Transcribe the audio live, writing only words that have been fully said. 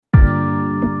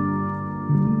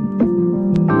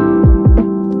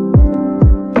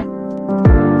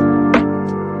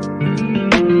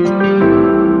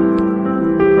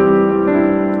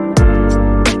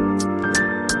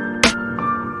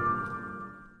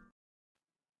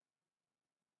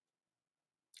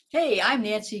Hey, I'm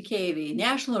Nancy Cavey,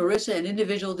 National ERISA and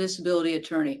Individual Disability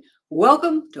Attorney.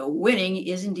 Welcome to Winning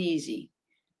Isn't Easy.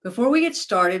 Before we get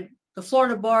started, the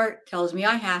Florida Bar tells me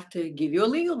I have to give you a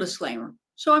legal disclaimer.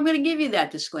 So I'm going to give you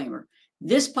that disclaimer.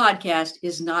 This podcast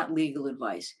is not legal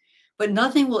advice, but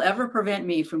nothing will ever prevent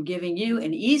me from giving you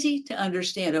an easy to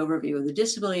understand overview of the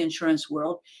disability insurance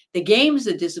world, the games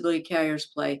that disability carriers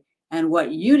play, and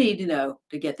what you need to know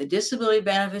to get the disability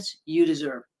benefits you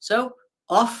deserve. So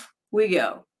off we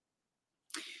go.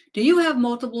 Do you have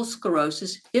multiple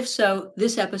sclerosis? If so,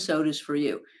 this episode is for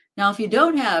you. Now, if you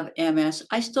don't have MS,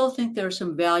 I still think there are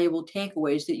some valuable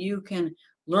takeaways that you can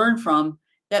learn from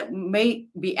that may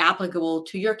be applicable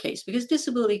to your case because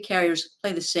disability carriers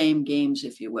play the same games,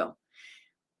 if you will.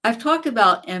 I've talked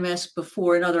about MS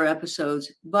before in other episodes,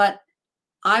 but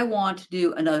I want to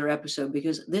do another episode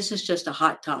because this is just a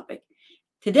hot topic.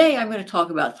 Today, I'm going to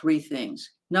talk about three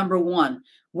things. Number one,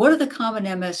 what are the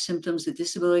common MS symptoms that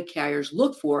disability carriers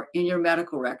look for in your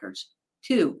medical records?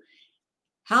 Two,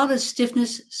 how does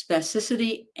stiffness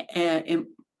spasticity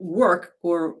work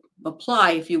or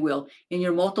apply, if you will, in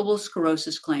your multiple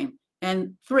sclerosis claim?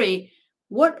 And three,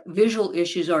 what visual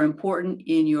issues are important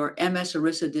in your MS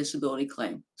ERISA disability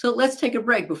claim? So let's take a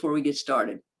break before we get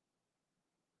started.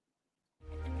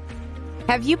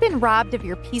 Have you been robbed of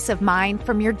your peace of mind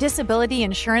from your disability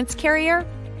insurance carrier?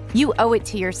 You owe it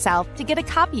to yourself to get a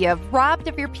copy of Robbed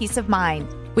of Your Peace of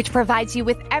Mind, which provides you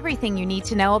with everything you need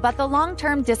to know about the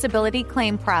long-term disability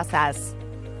claim process.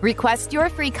 Request your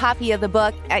free copy of the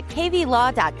book at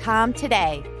kvlaw.com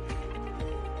today.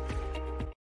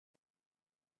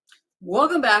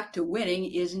 Welcome back to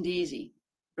Winning Isn't Easy.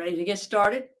 Ready to get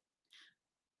started?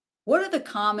 What are the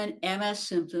common MS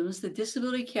symptoms that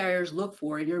disability carriers look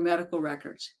for in your medical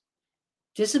records?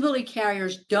 Disability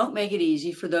carriers don't make it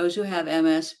easy for those who have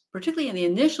MS, particularly in the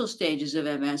initial stages of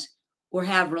MS, or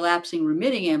have relapsing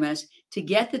remitting MS, to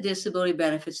get the disability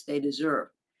benefits they deserve.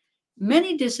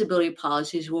 Many disability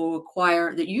policies will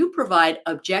require that you provide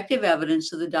objective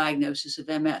evidence of the diagnosis of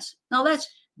MS. Now, that's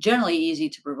generally easy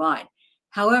to provide.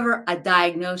 However, a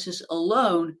diagnosis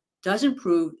alone doesn't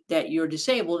prove that you're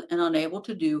disabled and unable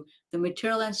to do the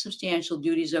material and substantial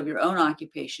duties of your own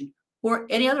occupation or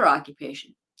any other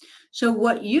occupation. So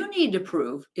what you need to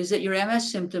prove is that your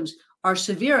MS symptoms are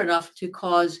severe enough to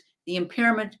cause the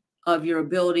impairment of your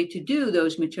ability to do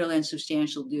those material and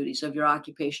substantial duties of your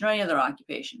occupation or any other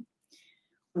occupation.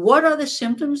 What are the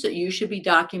symptoms that you should be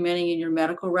documenting in your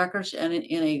medical records and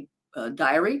in a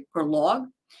diary or log?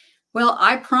 Well,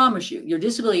 I promise you, your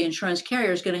disability insurance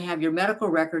carrier is going to have your medical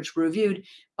records reviewed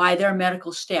by their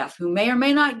medical staff who may or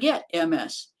may not get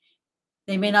MS.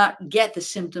 They may not get the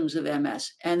symptoms of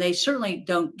MS, and they certainly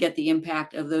don't get the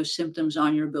impact of those symptoms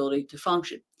on your ability to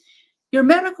function. Your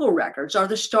medical records are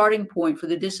the starting point for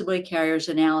the disability carrier's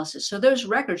analysis. So those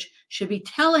records should be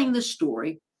telling the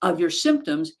story of your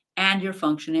symptoms and your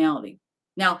functionality.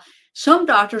 Now, some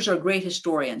doctors are great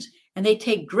historians, and they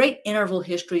take great interval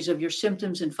histories of your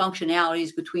symptoms and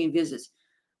functionalities between visits,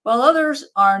 while others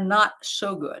are not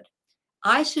so good.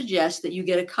 I suggest that you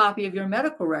get a copy of your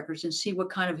medical records and see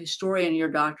what kind of historian your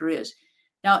doctor is.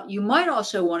 Now, you might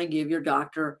also want to give your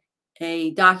doctor a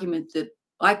document that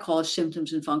I call a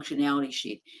symptoms and functionality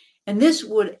sheet. And this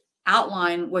would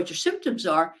outline what your symptoms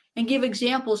are and give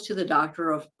examples to the doctor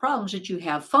of problems that you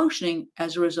have functioning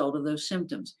as a result of those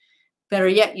symptoms. Better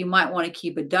yet, you might want to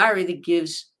keep a diary that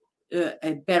gives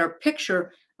a better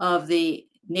picture of the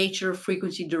nature,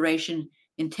 frequency, duration,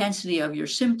 intensity of your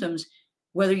symptoms,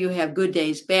 whether you have good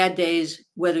days, bad days,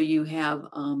 whether you have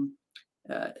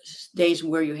days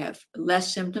where you have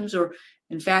less symptoms, or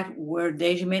in fact, where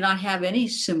days you may not have any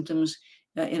symptoms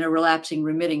in a relapsing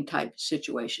remitting type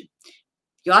situation.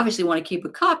 You obviously want to keep a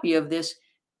copy of this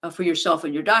for yourself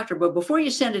and your doctor, but before you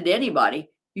send it to anybody,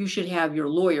 you should have your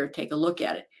lawyer take a look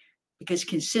at it because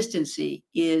consistency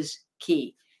is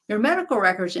key. Your medical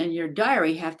records and your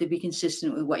diary have to be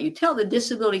consistent with what you tell the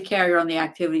disability carrier on the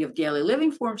activity of daily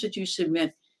living forms that you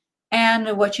submit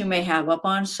and what you may have up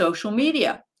on social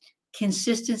media.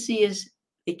 Consistency is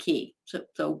the key.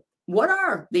 So what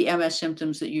are the MS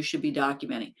symptoms that you should be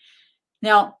documenting?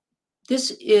 Now,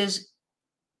 this is,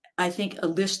 I think, a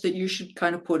list that you should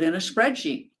kind of put in a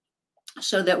spreadsheet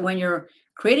so that when you're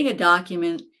creating a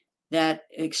document that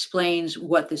explains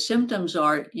what the symptoms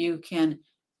are, you can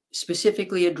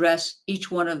specifically address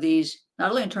each one of these, not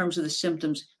only in terms of the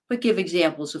symptoms, but give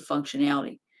examples of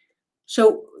functionality.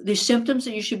 So the symptoms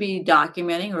that you should be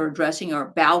documenting or addressing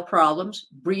are bowel problems,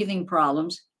 breathing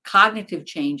problems, cognitive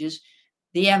changes,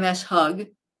 the MS hug,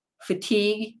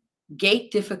 fatigue,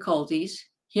 gait difficulties,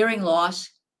 hearing loss,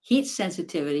 heat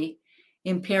sensitivity,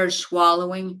 impaired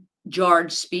swallowing, jarred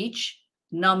speech,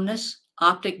 numbness,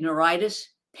 optic neuritis,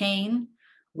 pain,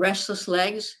 restless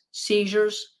legs,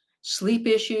 seizures, sleep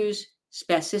issues,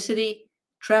 spasticity,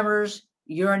 tremors,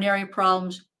 urinary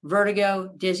problems,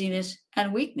 vertigo, dizziness,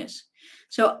 and weakness.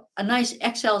 So a nice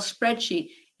Excel spreadsheet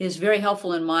is very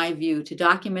helpful in my view to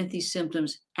document these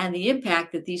symptoms and the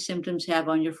impact that these symptoms have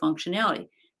on your functionality.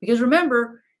 Because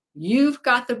remember, you've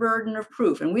got the burden of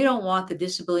proof, and we don't want the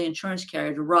disability insurance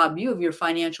carrier to rob you of your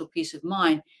financial peace of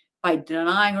mind by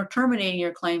denying or terminating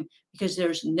your claim because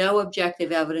there's no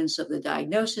objective evidence of the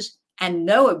diagnosis and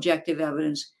no objective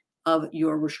evidence of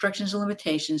your restrictions and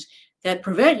limitations that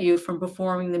prevent you from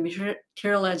performing the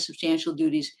material and substantial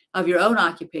duties of your own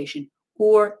occupation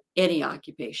or any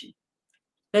occupation.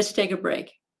 Let's take a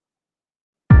break.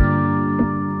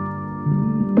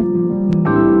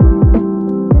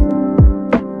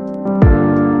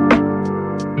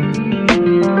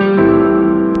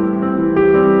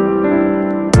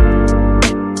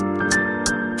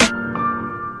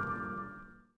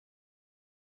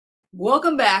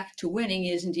 Welcome back to Winning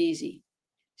Isn't Easy.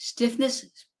 Stiffness,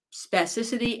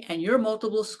 spasticity, and your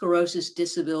multiple sclerosis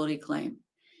disability claim.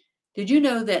 Did you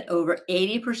know that over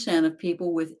 80% of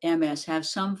people with MS have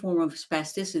some form of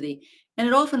spasticity, and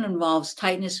it often involves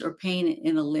tightness or pain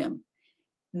in a limb?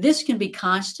 This can be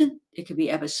constant, it can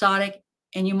be episodic,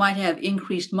 and you might have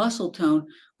increased muscle tone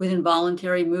with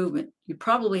involuntary movement. You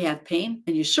probably have pain,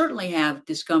 and you certainly have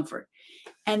discomfort.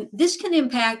 And this can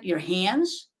impact your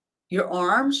hands, your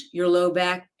arms, your low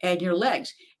back, and your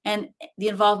legs. And the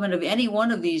involvement of any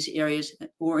one of these areas,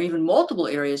 or even multiple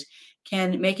areas,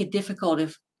 can make it difficult,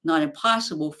 if not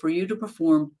impossible, for you to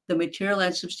perform the material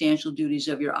and substantial duties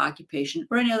of your occupation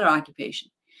or any other occupation.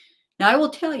 Now, I will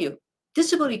tell you,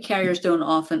 disability carriers don't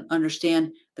often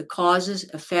understand the causes,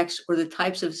 effects, or the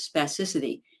types of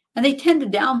spasticity, and they tend to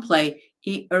downplay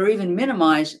or even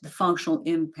minimize the functional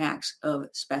impacts of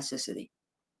spasticity.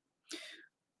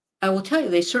 I will tell you,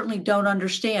 they certainly don't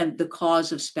understand the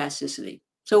cause of spasticity.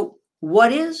 So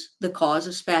what is the cause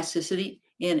of spasticity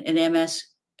in an MS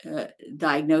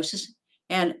diagnosis,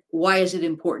 and why is it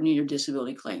important in your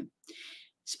disability claim?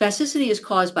 Spasticity is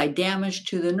caused by damage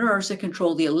to the nerves that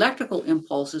control the electrical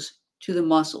impulses to the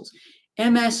muscles.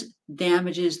 MS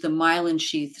damages the myelin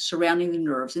sheath surrounding the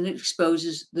nerves, and it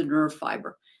exposes the nerve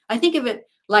fiber. I think of it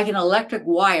like an electric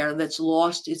wire that's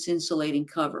lost its insulating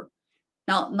cover.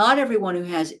 Now, not everyone who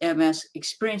has MS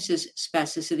experiences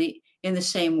spasticity in the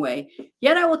same way.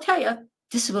 Yet I will tell you,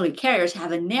 disability carriers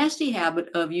have a nasty habit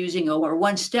of using a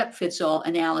one-step-fits-all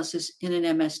analysis in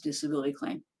an MS disability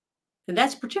claim. And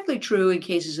that's particularly true in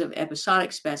cases of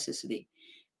episodic spasticity.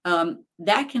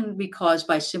 That can be caused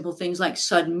by simple things like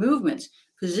sudden movements,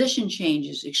 position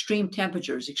changes, extreme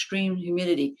temperatures, extreme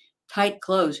humidity, tight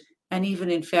clothes, and even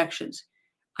infections.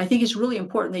 I think it's really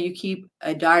important that you keep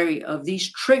a diary of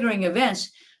these triggering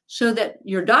events so that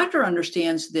your doctor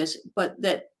understands this, but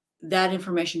that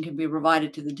information can be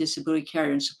provided to the disability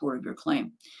carrier in support of your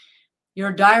claim.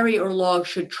 Your diary or log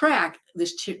should track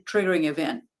this triggering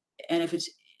event. And if it's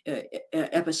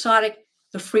episodic,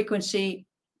 the frequency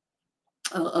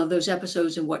of those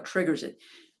episodes and what triggers it.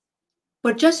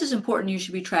 But just as important, you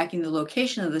should be tracking the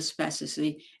location of the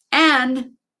spasticity.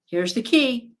 And here's the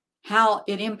key, how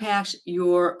it impacts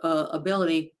your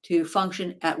ability to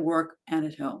function at work and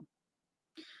at home.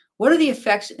 What are the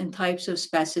effects and types of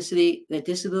spasticity that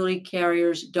disability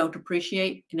carriers don't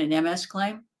appreciate in an MS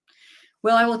claim?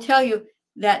 Well, I will tell you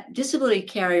that disability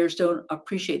carriers don't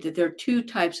appreciate that there are two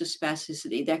types of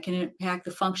spasticity that can impact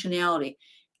the functionality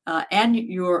and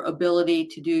your ability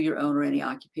to do your own or any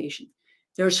occupation.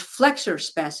 There's flexor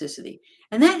spasticity,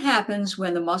 and that happens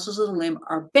when the muscles of the limb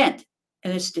are bent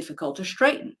and it's difficult to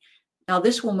straighten. Now,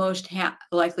 this will most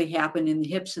likely happen in the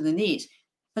hips and the knees.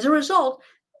 As a result,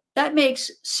 that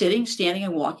makes sitting, standing,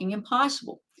 and walking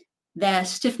impossible. The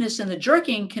stiffness and the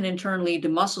jerking can in turn lead to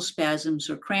muscle spasms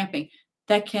or cramping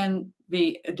that can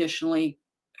be additionally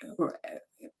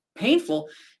painful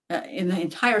in the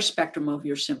entire spectrum of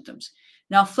your symptoms.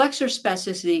 Now, flexor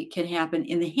spasticity can happen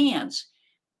in the hands.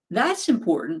 That's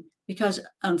important because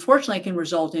unfortunately it can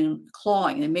result in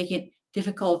clawing and make it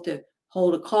difficult to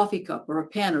hold a coffee cup or a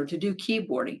pen or to do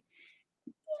keyboarding.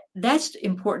 That's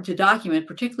important to document,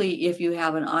 particularly if you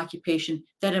have an occupation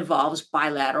that involves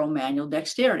bilateral manual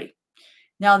dexterity.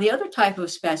 Now, the other type of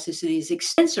spasticity is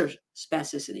extensor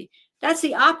spasticity. That's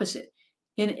the opposite.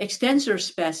 In extensor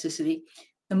spasticity,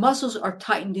 the muscles are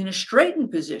tightened in a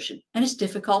straightened position and it's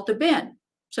difficult to bend.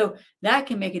 So that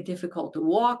can make it difficult to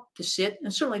walk, to sit,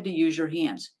 and certainly to use your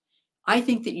hands. I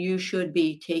think that you should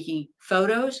be taking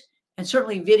photos and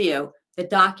certainly video that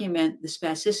document the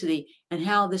spasticity and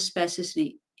how this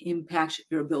spasticity impacts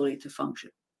your ability to function.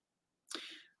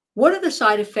 What are the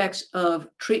side effects of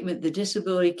treatment that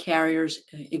disability carriers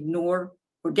ignore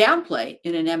or downplay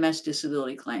in an MS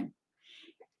disability claim?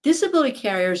 Disability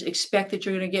carriers expect that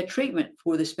you're going to get treatment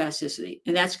for the spasticity,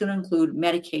 and that's going to include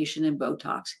medication and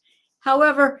Botox.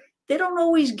 However, they don't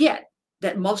always get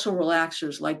that muscle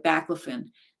relaxers like baclofen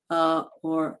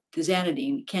or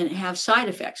tizanidine can have side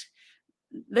effects.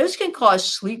 Those can cause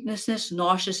sleeplessness,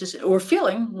 nauseousness, or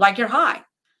feeling like you're high.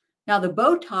 Now, the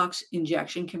Botox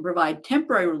injection can provide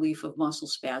temporary relief of muscle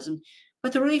spasm,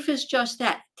 but the relief is just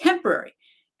that, temporary.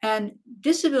 And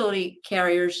disability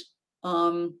carriers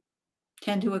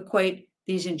tend to equate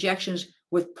these injections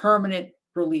with permanent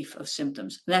relief of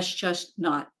symptoms. That's just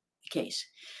not the case.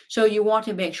 So you want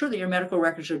to make sure that your medical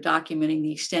records are documenting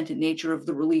the extent and nature of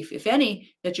the relief, if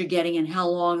any, that you're getting and how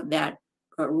long that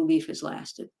relief has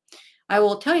lasted. I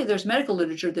will tell you there's medical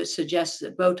literature that suggests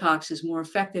that Botox is more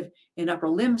effective in upper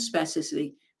limb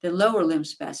spasticity than lower limb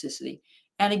spasticity.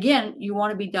 And again, you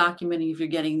want to be documenting if you're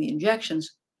getting the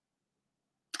injections,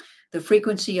 the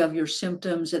frequency of your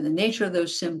symptoms and the nature of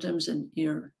those symptoms and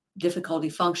your difficulty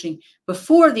functioning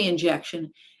before the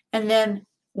injection. And then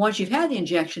once you've had the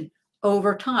injection,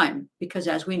 over time, because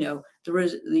as we know, the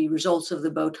results of the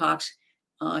Botox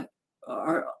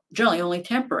are generally only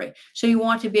temporary. So you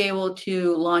want to be able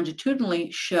to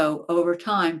longitudinally show over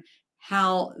time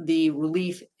how the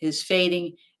relief is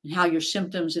fading and how your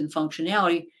symptoms and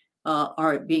functionality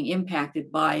are being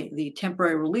impacted by the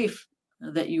temporary relief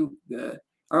that you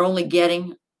are only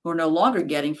getting or no longer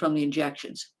getting from the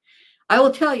injections. I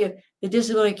will tell you, the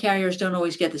disability carriers don't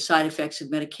always get the side effects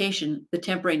of medication, the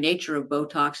temporary nature of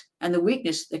Botox, and the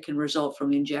weakness that can result from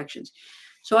the injections.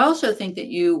 So I also think that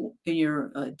you, in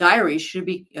your diaries, should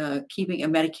be keeping a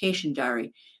medication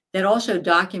diary that also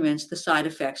documents the side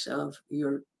effects of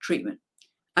your treatment.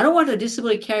 I don't want a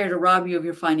disability carrier to rob you of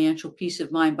your financial peace of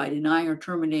mind by denying or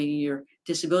terminating your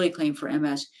disability claim for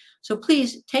MS. So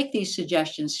please take these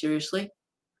suggestions seriously.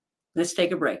 Let's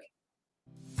take a break.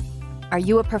 Are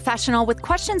you a professional with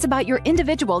questions about your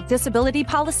individual disability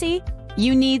policy?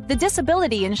 You need the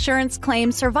Disability Insurance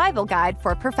Claim Survival Guide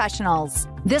for Professionals.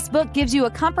 This book gives you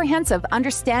a comprehensive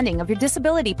understanding of your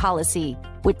disability policy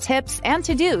with tips and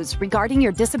to-dos regarding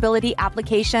your disability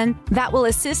application that will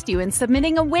assist you in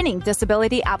submitting a winning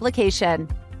disability application.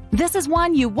 This is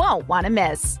one you won't want to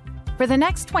miss. For the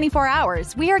next 24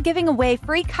 hours, we are giving away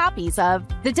free copies of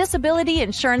the Disability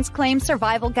Insurance Claim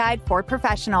Survival Guide for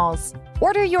Professionals.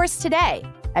 Order yours today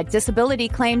at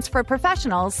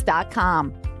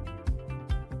disabilityclaimsforprofessionals.com.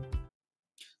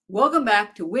 Welcome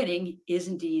back to Winning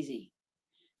Isn't Easy.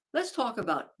 Let's talk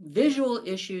about visual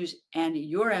issues and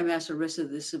your MS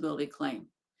ERISA disability claim.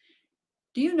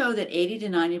 Do you know that 80 to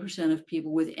 90% of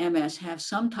people with MS have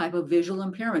some type of visual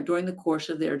impairment during the course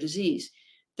of their disease?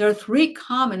 There are three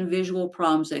common visual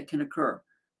problems that can occur: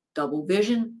 double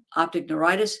vision, optic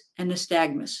neuritis, and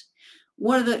nystagmus.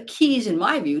 One of the keys, in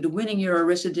my view, to winning your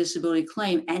ERISA disability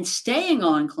claim and staying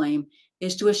on claim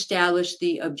is to establish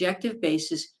the objective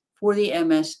basis for the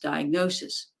MS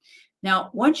diagnosis.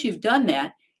 Now, once you've done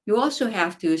that, you also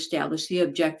have to establish the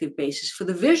objective basis for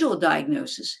the visual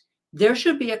diagnosis. There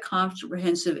should be a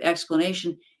comprehensive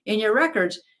explanation in your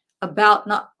records about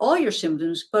not all your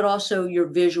symptoms, but also your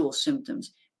visual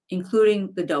symptoms,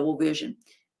 including the double vision.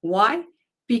 Why?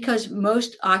 Because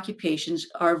most occupations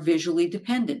are visually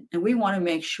dependent, and we want to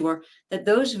make sure that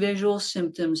those visual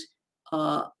symptoms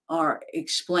are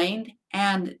explained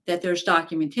and that there's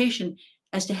documentation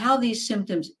as to how these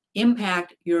symptoms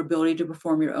impact your ability to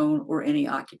perform your own or any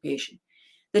occupation.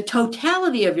 The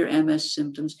totality of your MS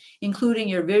symptoms, including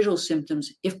your visual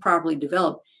symptoms, if properly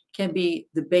developed, can be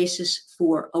the basis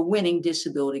for a winning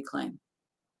disability claim.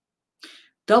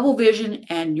 Double vision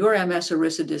and your MS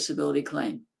ERISA disability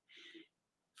claim.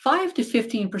 5 to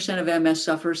 15% of MS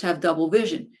sufferers have double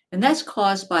vision, and that's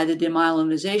caused by the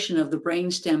demyelinization of the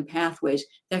brainstem pathways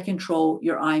that control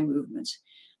your eye movements.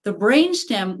 The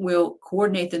brainstem will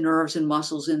coordinate the nerves and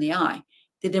muscles in the eye.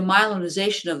 The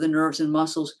demyelinization of the nerves and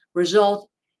muscles result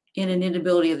in an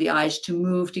inability of the eyes to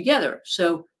move together.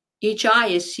 So each eye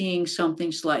is seeing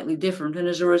something slightly different, and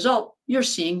as a result, you're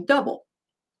seeing double.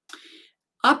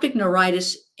 Optic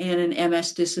neuritis in an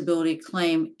MS disability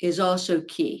claim is also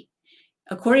key.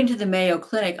 According to the Mayo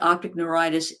Clinic, optic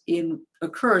neuritis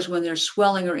occurs when there's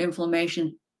swelling or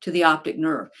inflammation to the optic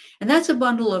nerve. And that's a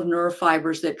bundle of nerve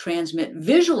fibers that transmit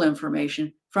visual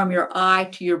information from your eye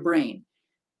to your brain.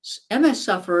 MS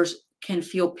sufferers can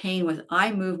feel pain with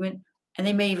eye movement, and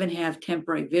they may even have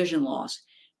temporary vision loss.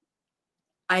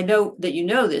 I know that you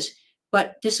know this,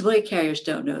 but disability carriers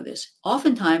don't know this.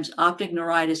 Oftentimes, optic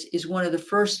neuritis is one of the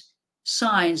first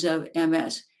signs of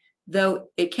MS. though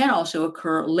it can also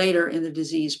occur later in the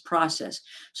disease process.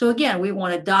 So again, we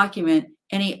want to document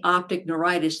any optic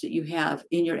neuritis that you have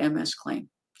in your MS claim.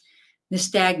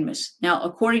 Nystagmus. Now,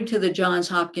 according to the Johns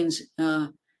Hopkins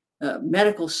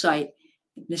medical site,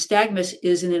 nystagmus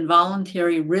is an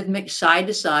involuntary rhythmic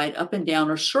side-to-side, up and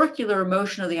down, or circular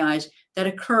motion of the eyes that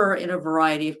occur in a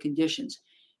variety of conditions.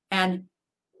 And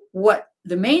what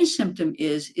the main symptom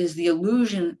is the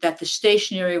illusion that the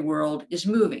stationary world is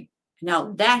moving.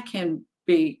 Now, that can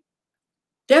be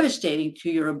devastating to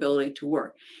your ability to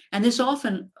work. And this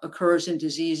often occurs in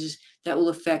diseases that will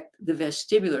affect the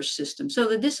vestibular system. So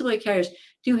the disability carriers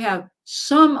do have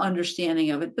some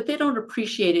understanding of it, but they don't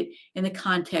appreciate it in the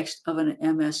context of an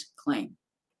MS claim.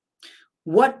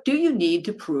 What do you need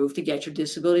to prove to get your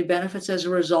disability benefits as a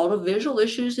result of visual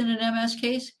issues in an MS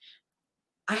case?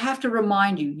 I have to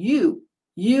remind you,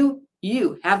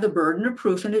 you have the burden of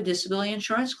proof in a disability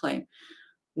insurance claim.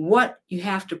 What you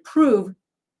have to prove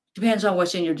depends on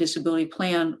what's in your disability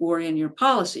plan or in your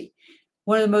policy.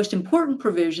 One of the most important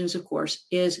provisions, of course,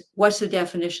 is what's the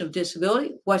definition of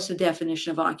disability? What's the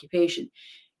definition of occupation?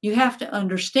 You have to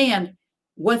understand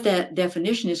what that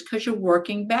definition is because you're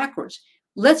working backwards.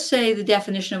 Let's say the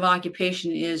definition of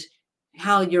occupation is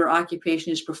how your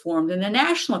occupation is performed in the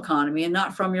national economy and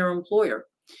not from your employer.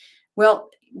 Well,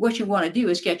 what you want to do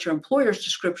is get your employer's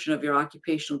description of your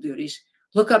occupational duties,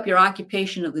 look up your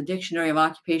occupation of the Dictionary of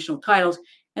Occupational Titles,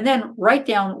 and then write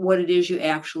down what it is you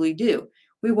actually do.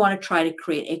 We want to try to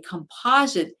create a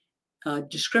composite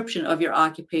description of your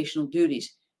occupational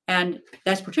duties. And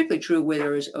that's particularly true where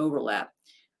there is overlap.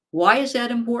 Why is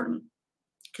that important?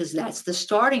 Because that's the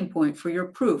starting point for your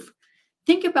proof.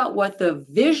 Think about what the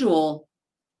visual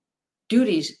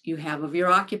duties you have of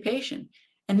your occupation,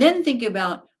 and then think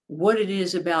about what it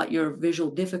is about your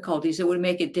visual difficulties that would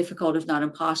make it difficult, if not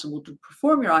impossible, to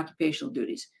perform your occupational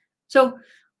duties. So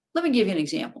let me give you an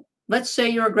example. Let's say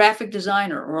you're a graphic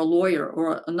designer or a lawyer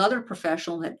or another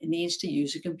professional that needs to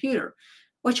use a computer.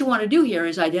 What you want to do here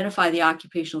is identify the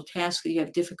occupational tasks that you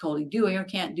have difficulty doing or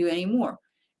can't do anymore.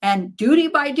 And duty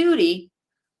by duty,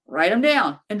 write them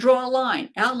down and draw a line.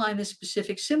 Outline the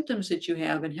specific symptoms that you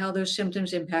have and how those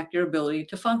symptoms impact your ability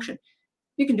to function.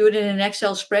 You can do it in an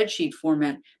Excel spreadsheet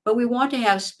format, but we want to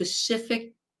have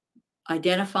specific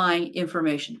identifying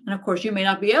information. And of course, you may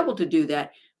not be able to do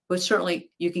that, but certainly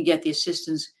you can get the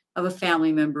assistance of a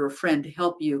family member or friend to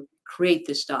help you create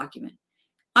this document.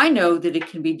 I know that it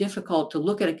can be difficult to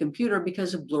look at a computer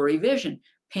because of blurry vision,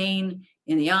 pain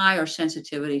in the eye, or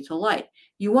sensitivity to light.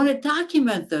 You want to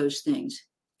document those things.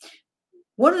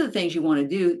 One of the things you want to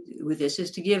do with this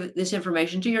is to give this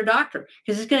information to your doctor,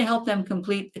 because it's going to help them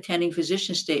complete attending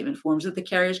physician statement forms that the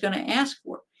carrier is going to ask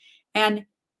for. And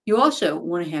you also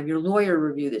want to have your lawyer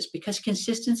review this, because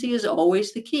consistency is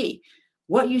always the key.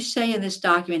 What you say in this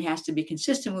document has to be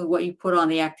consistent with what you put on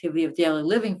the activity of daily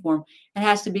living form, and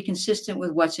has to be consistent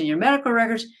with what's in your medical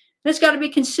records. And it's got to be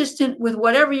consistent with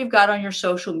whatever you've got on your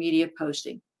social media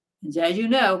posting. And as you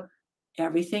know,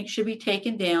 everything should be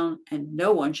taken down, and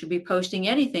no one should be posting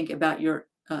anything about your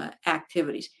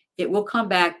activities. It will come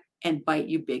back and bite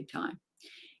you big time.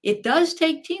 It does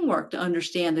take teamwork to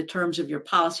understand the terms of your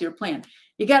policy or plan.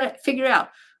 You got to figure out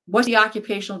what's the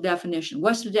occupational definition,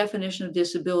 what's the definition of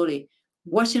disability,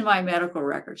 what's in my medical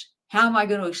records, how am I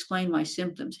going to explain my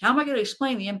symptoms, how am I going to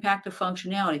explain the impact of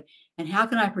functionality, and how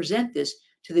can I present this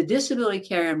to the disability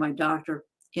carrier and my doctor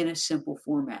in a simple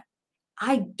format.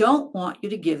 I don't want you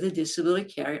to give the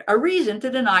disability carrier a reason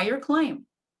to deny your claim.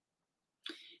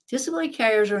 Disability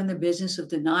carriers are in the business of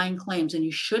denying claims, and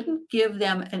you shouldn't give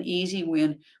them an easy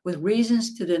win with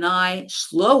reasons to deny,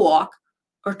 slow walk,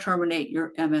 or terminate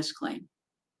your MS claim.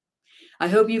 I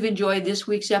hope you've enjoyed this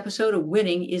week's episode of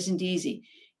Winning Isn't Easy.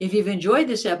 If you've enjoyed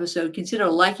this episode, consider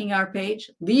liking our page,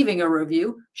 leaving a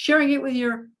review, sharing it with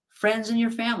your friends and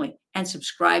your family, and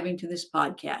subscribing to this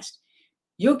podcast.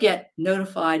 You'll get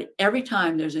notified every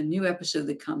time there's a new episode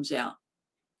that comes out.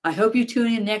 I hope you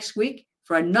tune in next week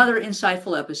for another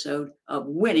insightful episode of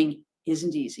Winning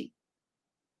Isn't Easy.